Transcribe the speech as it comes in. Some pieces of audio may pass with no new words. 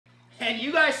And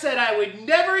you guys said I would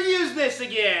never use this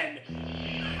again.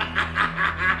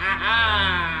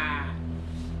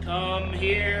 Come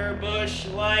here, Bush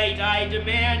Light, I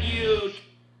demand you.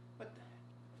 What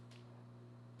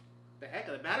the heck?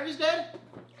 Are the batteries dead?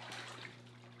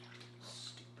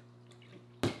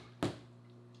 Stupid.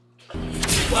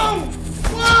 Whoa!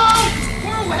 Whoa!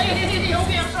 Whoa! Hey,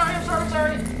 Opie, I'm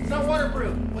sorry. It's not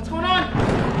waterproof. What's going on?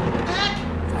 What the heck?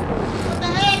 What the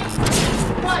heck?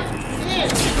 What? It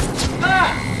is.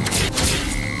 Ah!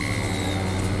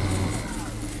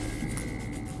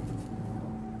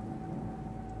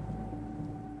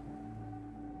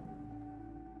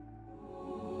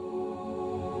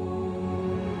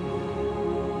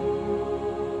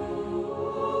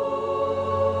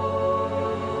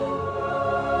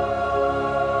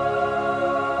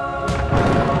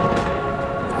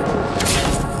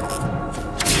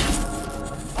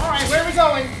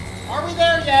 Going? Are we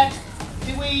there yet?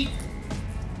 Did we...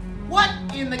 What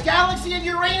in the galaxy of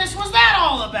Uranus was that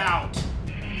all about?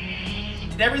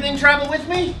 Did everything travel with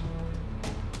me?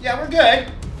 Yeah, we're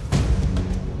good.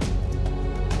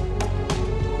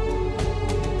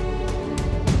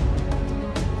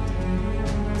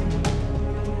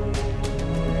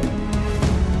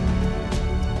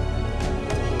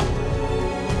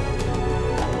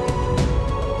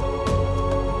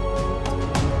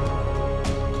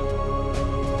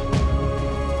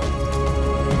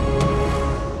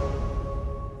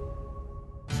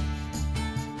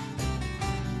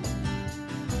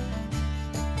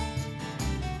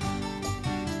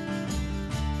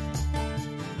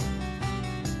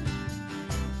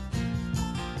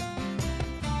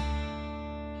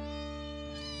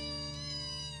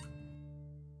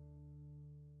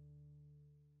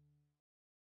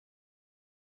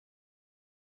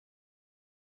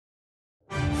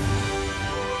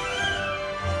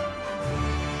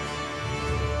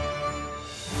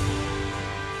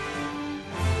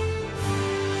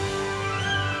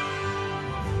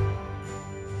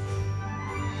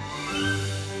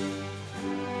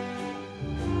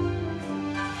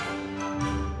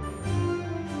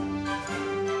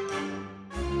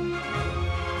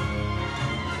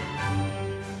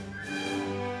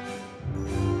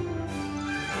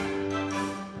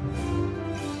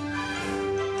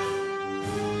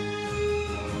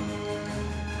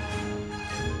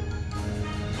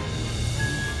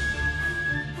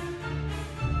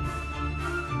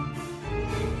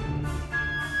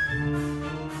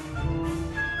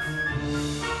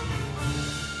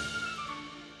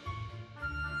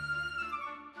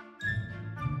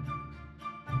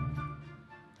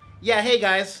 Yeah, hey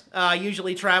guys, I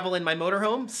usually travel in my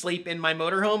motorhome, sleep in my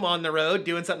motorhome on the road,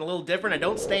 doing something a little different. I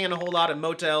don't stay in a whole lot of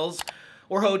motels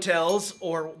or hotels,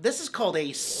 or this is called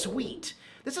a suite.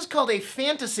 This is called a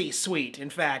fantasy suite, in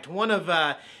fact. One of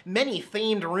many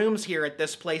themed rooms here at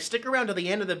this place. Stick around to the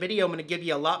end of the video, I'm going to give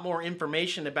you a lot more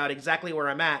information about exactly where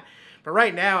I'm at. But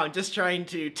right now, I'm just trying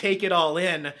to take it all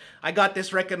in. I got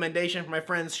this recommendation from my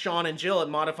friends Sean and Jill at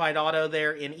Modified Auto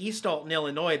there in East Alton,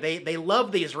 Illinois. They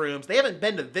love these rooms. They haven't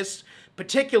been to this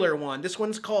particular one. This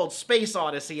one's called Space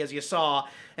Odyssey, as you saw.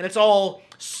 And it's all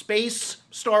space,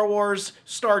 Star Wars,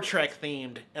 Star Trek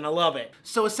themed. And I love it.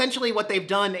 So essentially what they've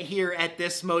done here at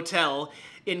this motel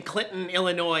in Clinton,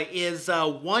 Illinois, is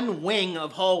one wing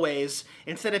of hallways.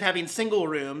 Instead of having single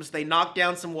rooms, they knocked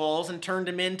down some walls and turned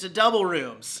them into double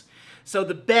rooms. So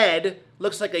the bed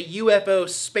looks like a UFO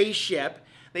spaceship.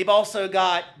 They've also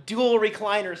got dual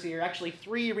recliners here, actually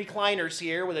 3 recliners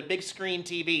here with a big screen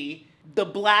TV. The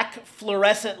black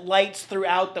fluorescent lights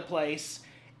throughout the place.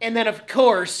 And then, of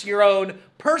course, your own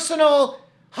personal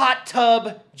hot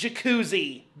tub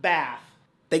jacuzzi bath.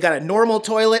 They got a normal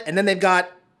toilet, and then they've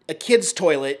got a kid's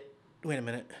toilet. Wait a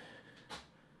minute.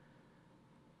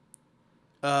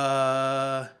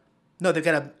 No, they've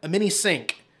got a mini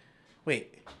sink. Wait.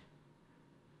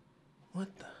 What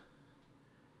the?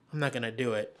 I'm not gonna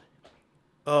do it.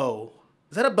 Oh.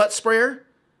 Is that a butt sprayer?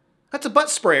 That's a butt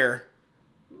sprayer.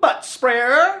 Butt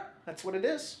sprayer! That's what it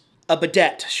is. A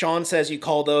bidet. Sean says you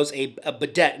call those a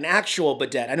bidet, an actual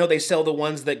bidet. I know they sell the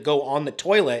ones that go on the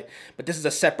toilet, but this is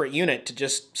a separate unit to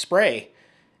just spray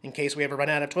in case we ever run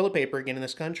out of toilet paper again in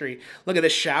this country. Look at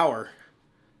this shower.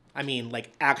 I mean,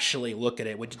 like, actually look at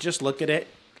it. Would you just look at it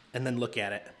and then look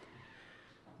at it?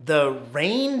 The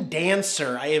Rain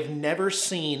Dancer. I have never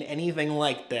seen anything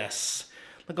like this.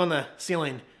 Look on the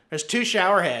ceiling. There's 2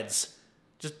 shower heads.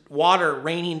 Just water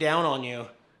raining down on you.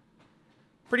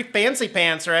 Pretty fancy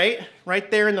pants, right?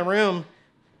 Right there in the room.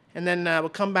 And then we'll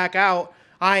come back out.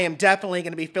 I am definitely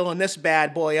going to be filling this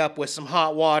bad boy up with some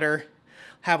hot water.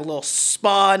 Have a little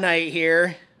spa night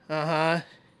here.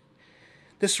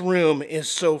 This room is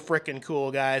so freaking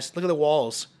cool, guys. Look at the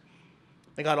walls.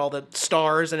 They got all the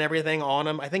stars and everything on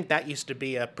them. I think that used to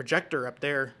be a projector up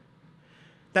there.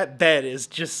 That bed is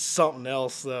just something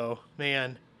else, though.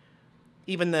 Man.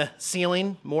 Even the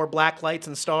ceiling, more black lights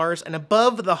and stars. And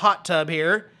above the hot tub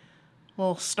here,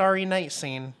 little starry night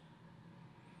scene.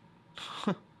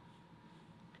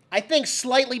 I think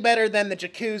slightly better than the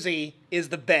jacuzzi is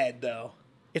the bed, though.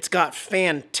 It's got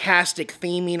fantastic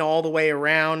theming all the way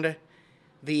around.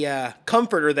 The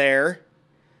comforter there.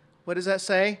 What does that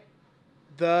say?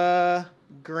 The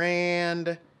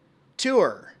Grand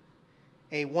Tour.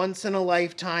 A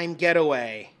once-in-a-lifetime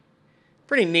getaway.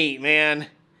 Pretty neat, man.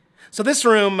 So this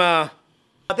room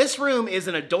is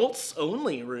an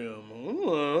adults-only room.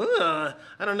 Ooh, I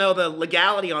don't know the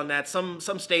legality on that. Some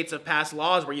states have passed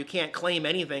laws where you can't claim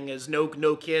anything as no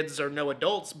kids or no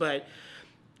adults, but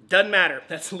doesn't matter.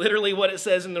 That's literally what it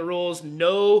says in the rules.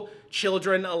 No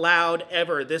children allowed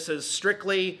ever. This is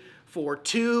strictly for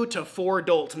 2 to 4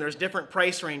 adults, and there's different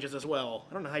price ranges as well.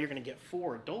 I don't know how you're going to get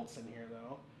 4 adults in here,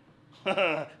 though.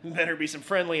 Better be some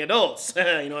friendly adults.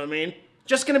 You know what I mean?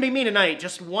 Just gonna be me tonight.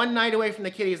 Just one night away from the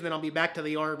kiddies, and then I'll be back to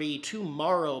the RV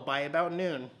tomorrow by about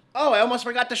noon. Oh, I almost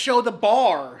forgot to show the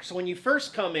bar. So when you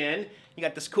first come in, you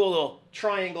got this cool little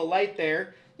triangle light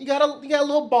there. You got a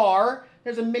little bar.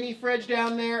 There's a mini fridge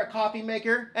down there, a coffee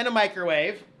maker, and a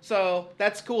microwave. So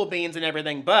that's cool beans and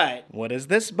everything, but what does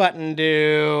this button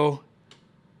do?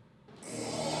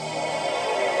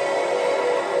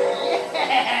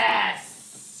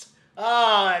 Yes!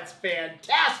 Oh, it's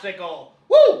fantastical.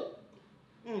 Woo!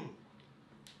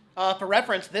 For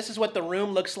reference, this is what the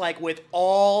room looks like with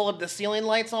all of the ceiling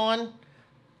lights on.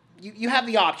 You have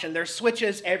the option. There's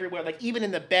switches everywhere. Like even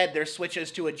in the bed, there's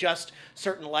switches to adjust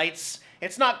certain lights.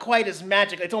 It's not quite as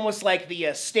magical. It's almost like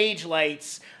the stage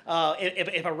lights.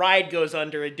 If a ride goes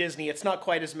under at Disney, it's not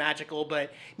quite as magical,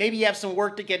 but maybe you have some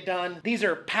work to get done. These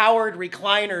are powered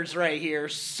recliners right here.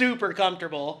 Super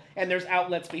comfortable. And there's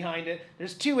outlets behind it.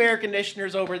 There's 2 air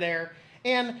conditioners over there.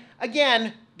 And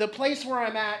again, the place where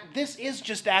I'm at, this is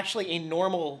just actually a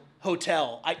normal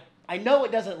hotel. I know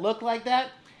it doesn't look like that,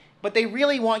 but they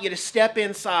really want you to step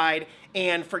inside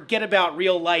and forget about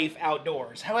real life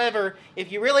outdoors. However,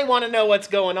 if you really want to know what's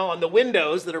going on, the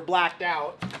windows that are blacked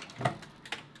out,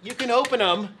 you can open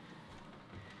them.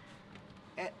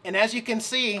 And as you can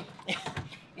see,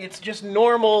 it's just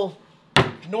normal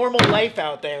life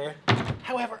out there.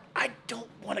 However, I don't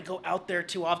want to go out there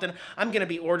too often. I'm going to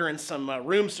be ordering some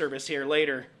room service here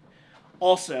later.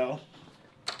 Also,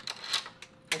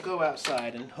 I'll go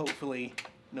outside and hopefully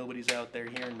nobody's out there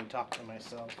hearing me talk to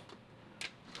myself.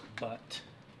 But,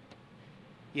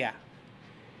 yeah,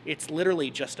 it's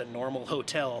literally just a normal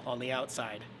hotel on the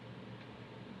outside.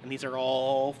 And these are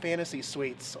all fantasy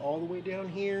suites all the way down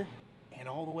here and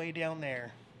all the way down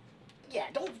there. Yeah,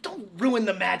 don't ruin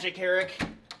the magic, Eric.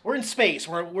 We're in space.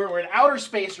 We're in outer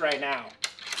space right now.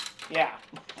 Yeah.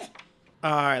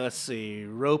 All right, let's see.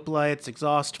 Rope lights,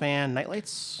 exhaust fan, night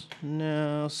lights?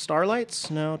 No. Star lights?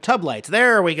 No. Tub lights.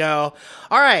 There we go.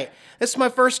 All right. This is my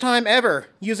first time ever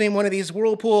using one of these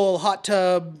Whirlpool hot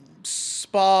tub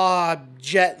spa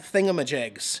jet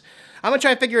thingamajigs. I'm going to try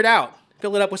and figure it out.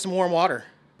 Fill it up with some warm water.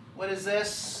 What is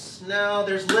this? No,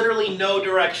 there's literally no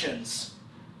directions.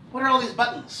 What are all these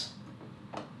buttons?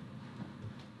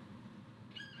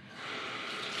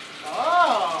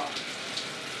 Oh,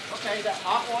 okay, is that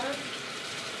hot water?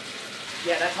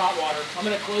 Yeah, that's hot water. I'm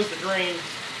gonna close the drain.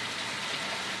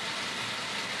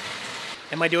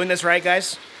 Am I doing this right,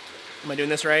 guys? Am I doing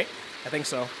this right? I think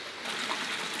so.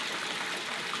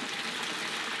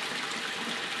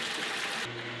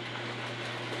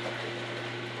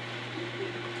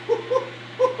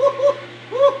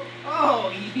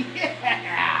 Oh,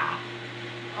 yeah!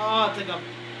 Oh, it's like a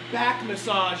back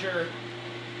massager.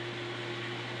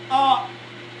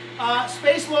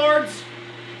 Space Lords,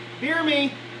 hear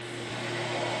me.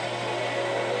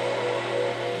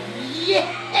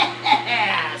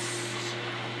 Yes!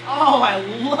 Oh, I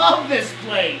love this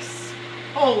place.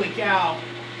 Holy cow.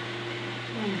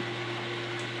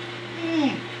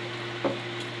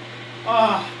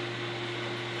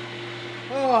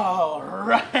 All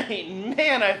right,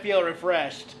 man, I feel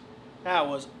refreshed. That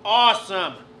was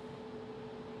awesome.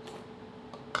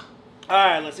 All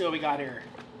right, let's see what we got here.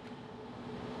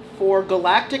 For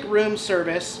Galactic Room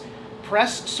Service,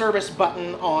 press service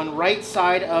button on right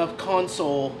side of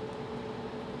console.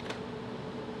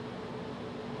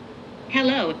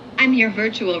 Hello, I'm your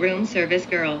virtual room service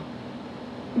girl.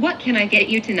 What can I get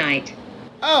you tonight?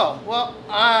 Oh, well,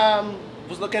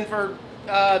 was looking for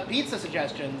pizza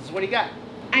suggestions. What do you got?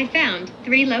 I found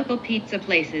 3 local pizza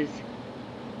places.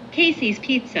 Casey's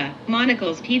Pizza,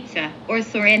 Monocle's Pizza, or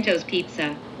Sorrento's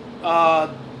Pizza?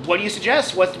 What do you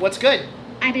suggest? What's good?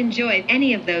 I'd enjoy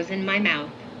any of those in my mouth.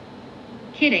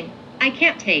 Kidding. I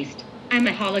can't taste. I'm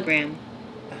a hologram.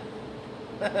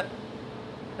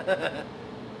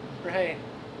 Right.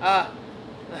 How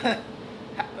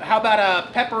about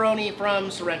a pepperoni from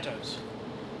Sorrento's?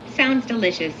 Sounds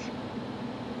delicious.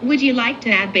 Would you like to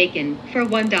add bacon for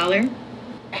 $1?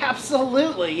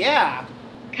 Absolutely, yeah.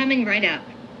 Coming right up.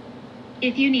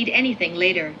 If you need anything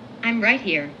later, I'm right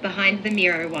here, behind the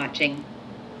mirror watching.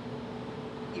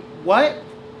 What?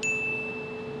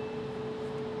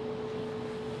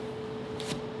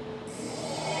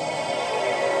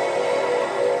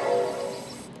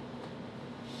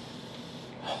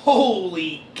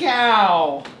 Holy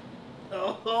cow!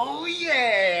 Oh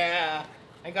yeah!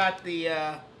 I got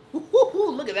the,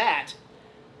 look at that!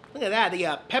 Look at that, the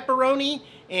pepperoni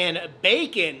and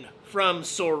bacon from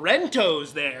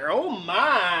Sorrento's there. Oh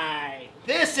my!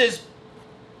 This is...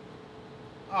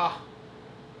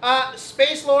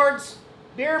 Space Lords,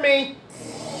 beer me.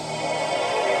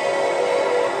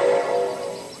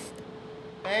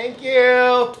 Thank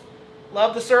you.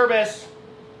 Love the service.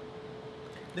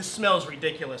 This smells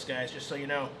ridiculous, guys, just so you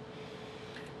know.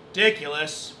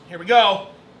 Ridiculous. Here we go.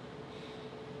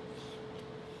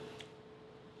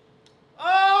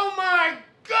 Oh my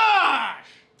gosh!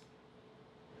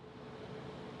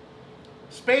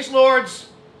 Space Lords,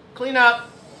 clean up.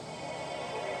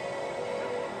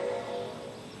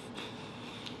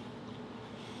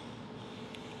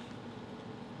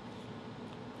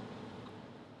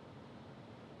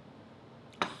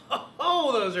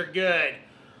 Oh, those are good.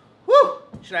 Woo!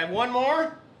 Should I have one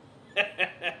more?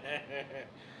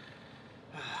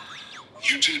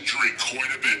 You did drink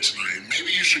quite a bit tonight.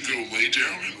 Maybe you should go lay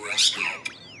down and rest up.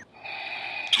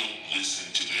 Don't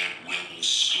listen to that rebel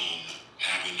scum.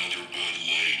 Have another Bud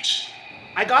Light.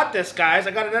 I got this, guys.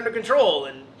 I got it under control,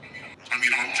 and... I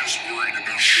mean, I'm just worried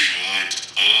about...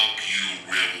 Shut up,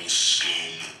 you rebel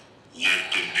scum.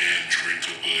 Let the man drink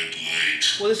a Bud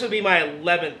Light. Well, this would be my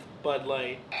 11th Bud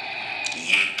Light.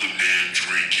 Let the man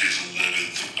drink his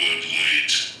 11th Bud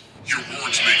Light. Your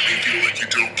words make me feel like you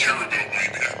don't care about me,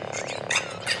 man.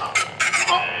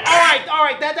 All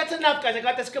right, that's enough, guys. I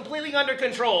got this completely under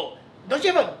control. Don't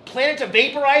you have a planet to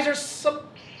vaporize or some...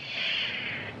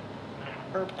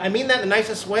 Or, I mean that in the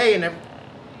nicest way, and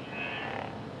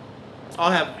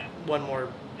I'll have one more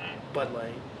Bud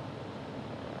Light.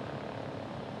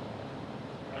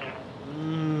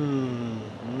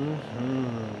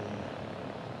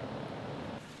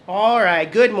 All right,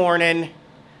 good morning.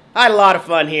 I had a lot of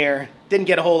fun here. Didn't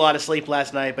get a whole lot of sleep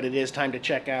last night, but it is time to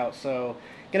check out. So,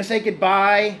 gonna say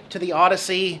goodbye to the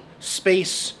Odyssey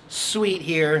Space Suite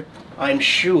here. I'm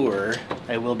sure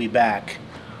I will be back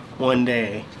one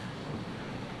day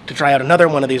to try out another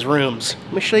one of these rooms.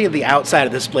 Let me show you the outside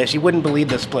of this place. You wouldn't believe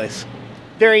this place.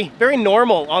 Very, very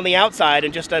normal on the outside,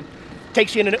 and just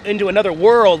takes you into another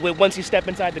world once you step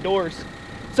inside the doors.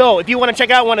 So, if you want to check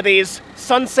out one of these,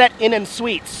 Sunset Inn and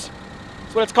Suites.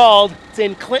 That's what it's called. It's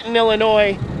in Clinton,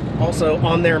 Illinois. Also,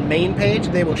 on their main page,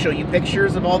 they will show you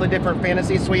pictures of all the different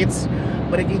fantasy suites.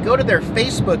 But if you go to their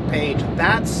Facebook page,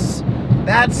 that's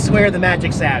where the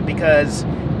magic's at, because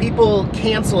people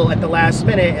cancel at the last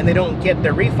minute and they don't get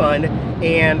their refund,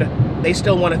 and they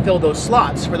still want to fill those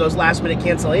slots for those last minute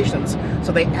cancellations.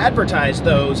 So they advertise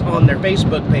those on their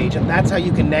Facebook page, and that's how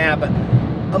you can nab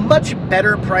a much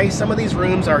better price. Some of these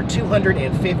rooms are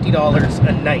 $250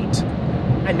 a night.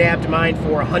 I nabbed mine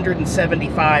for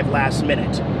 $175 last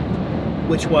minute,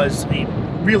 which was a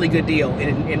really good deal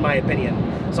in my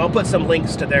opinion. So I'll put some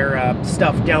links to their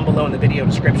stuff down below in the video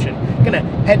description. Gonna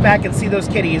head back and see those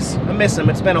kitties. I miss them.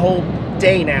 It's been a whole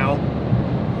day now.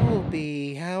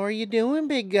 Opie, how are you doing,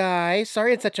 big guy?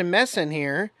 Sorry it's such a mess in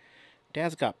here.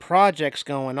 Dad's got projects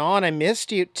going on. I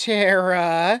missed you,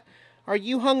 Tara. Are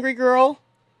you hungry, girl?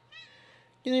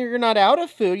 You're not out of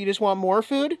food. You just want more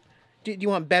food? Do you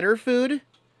want better food?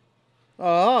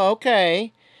 Oh,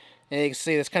 okay. And you can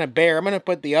see it's kind of bare. I'm going to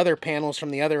put the other panels from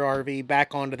the other RV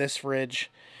back onto this fridge.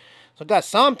 So I've got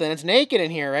something. It's naked in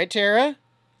here, right, Tara?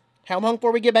 How long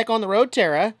before we get back on the road,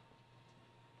 Tara?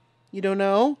 You don't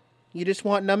know? You just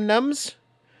want num-nums?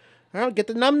 All right, get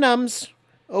the num-nums.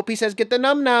 Opie says get the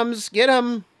num-nums. Get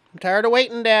them. I'm tired of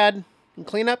waiting, Dad. And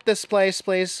clean up this place,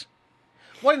 please.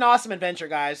 What an awesome adventure,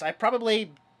 guys. I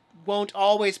probably won't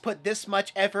always put this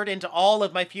much effort into all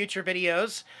of my future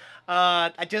videos.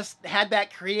 I just had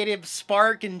that creative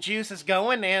spark and juices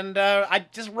going, and I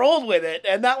just rolled with it,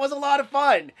 and that was a lot of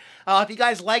fun. If you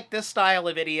guys like this style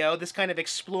of video, this kind of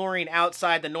exploring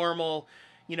outside the normal,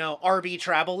 you know, RV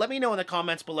travel. Let me know in the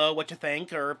comments below what you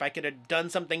think, or if I could have done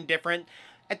something different.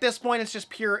 At this point, it's just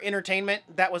pure entertainment.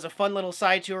 That was a fun little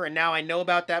side tour, and now I know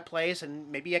about that place, and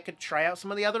maybe I could try out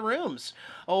some of the other rooms.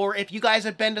 Or if you guys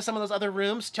have been to some of those other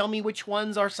rooms, tell me which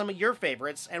ones are some of your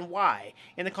favorites and why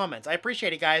in the comments. I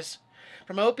appreciate it, guys.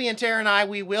 From Opie and Tara and I,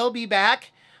 we will be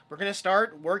back. We're going to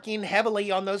start working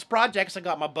heavily on those projects. I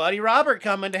got my buddy Robert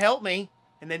coming to help me,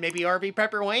 and then maybe RV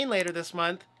Prepper Wayne later this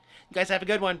month. You guys have a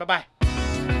good one. Bye-bye.